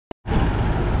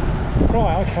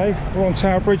Right, okay, we're on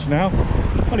Tower Bridge now.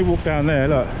 Only walk down there,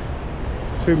 look.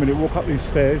 2-minute walk up these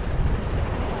stairs.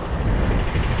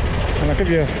 And I'll give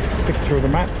you a picture of the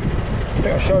map. I think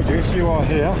I showed you, so you are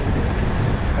here.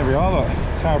 There we are, look,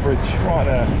 Tower Bridge, right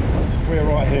there. We're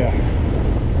right here.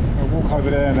 I'll walk over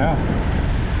there now,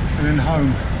 and then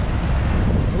home.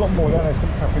 There's a lot more down there,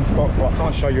 some stuff in stock, but I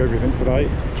can't show you everything today.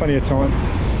 Plenty of time.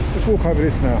 Let's walk over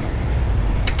this now.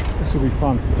 This will be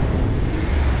fun.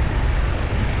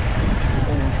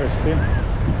 All interesting.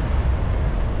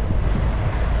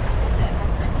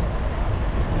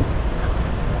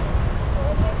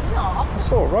 I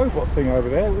saw a robot thing over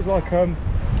there. It was like,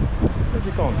 where's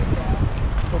it gone?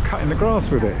 Or cutting the grass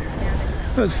with it.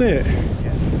 Let's see it.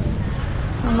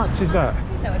 How much is that?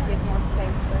 That would give more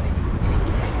space for it.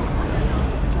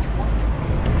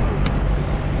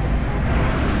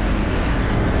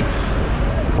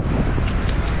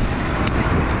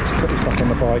 Put this back on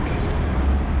the bike.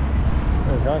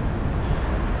 There we go.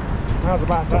 How's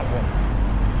about that then?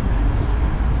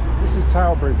 This is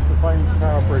Tower Bridge, the famous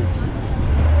Tower Bridge.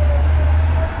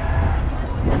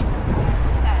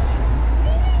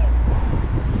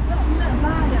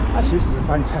 Actually, this is a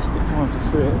fantastic time to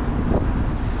see it.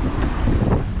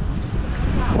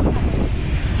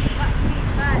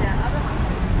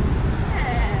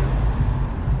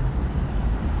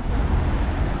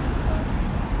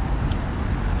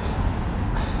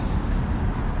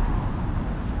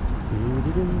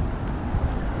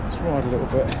 Let's ride a little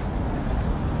bit.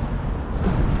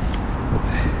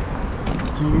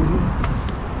 I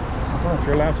don't know if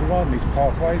you're allowed to ride on these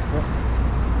parkways, but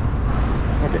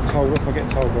if I get told off, I get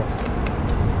told off.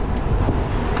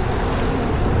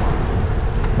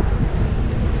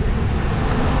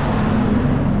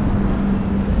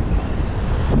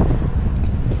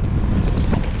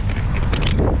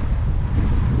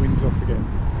 Wind's off again.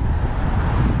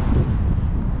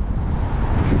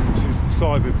 This is the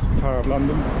side of the Tower of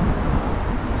London.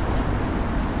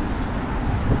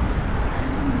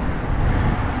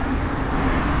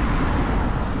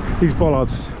 These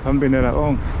bollards haven't been there that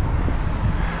long.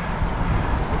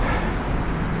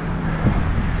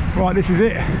 Right, this is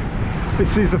it.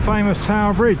 This is the famous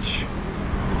Tower Bridge.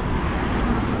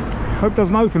 Hope it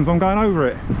doesn't open if I'm going over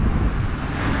it.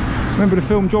 Remember the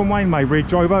film John Wayne made where he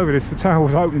drove over this? The tower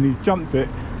was open and he jumped it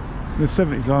in the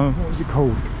 70s. What was it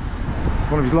called?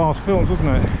 One of his last films, wasn't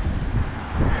it?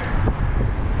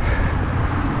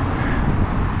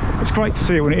 It's great to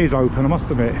see it when it is open, I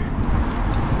must admit.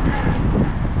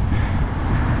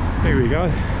 Here we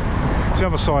go. It's the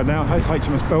other side now. It's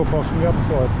Hms Belfast from the other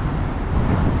side.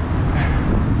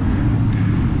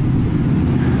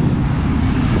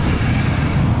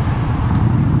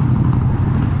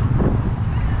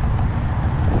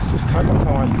 Let's just take my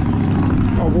time.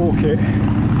 I'll walk it.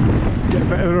 Get a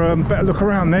better look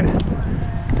around then.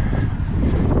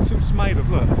 See what it's made of,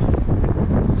 look.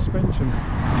 Suspension.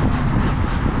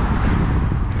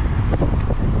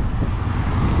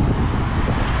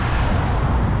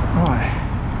 Right,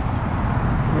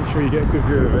 make sure you get a good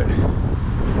view of it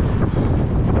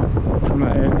from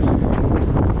that end.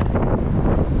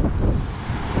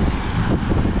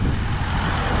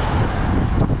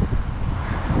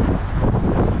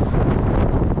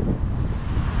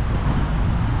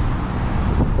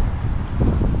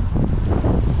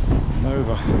 And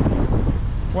over.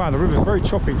 Wow, the river's very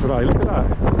choppy today, look at that.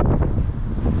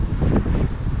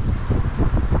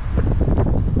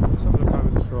 Let's have a look over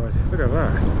the side, look at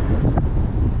that.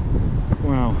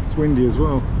 Wow, it's windy as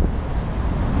well.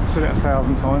 I've said it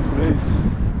 1,000 times, but it is.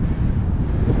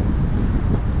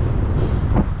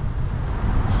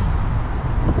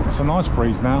 It's a nice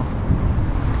breeze now.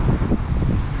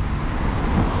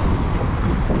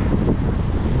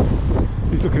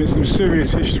 He's looking at some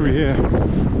serious history here.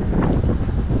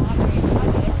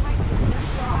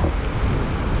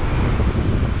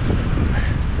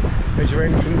 There's your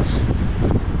entrance. I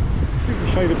think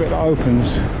we'll show you the bit that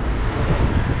opens.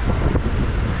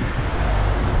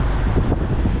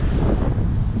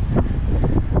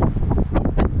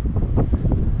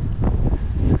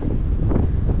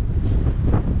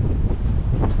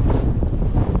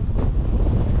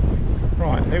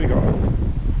 Right, here we go.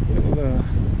 Little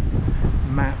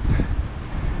map.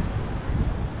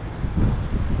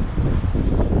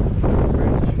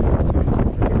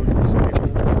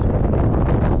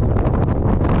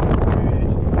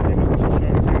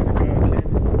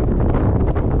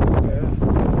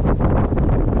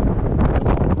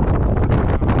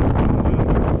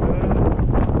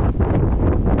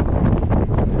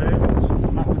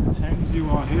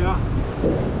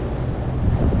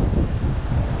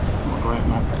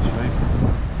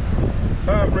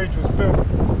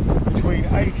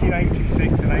 between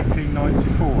 1886 and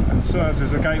 1894 and serves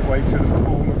as a gateway to the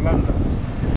Pool of London.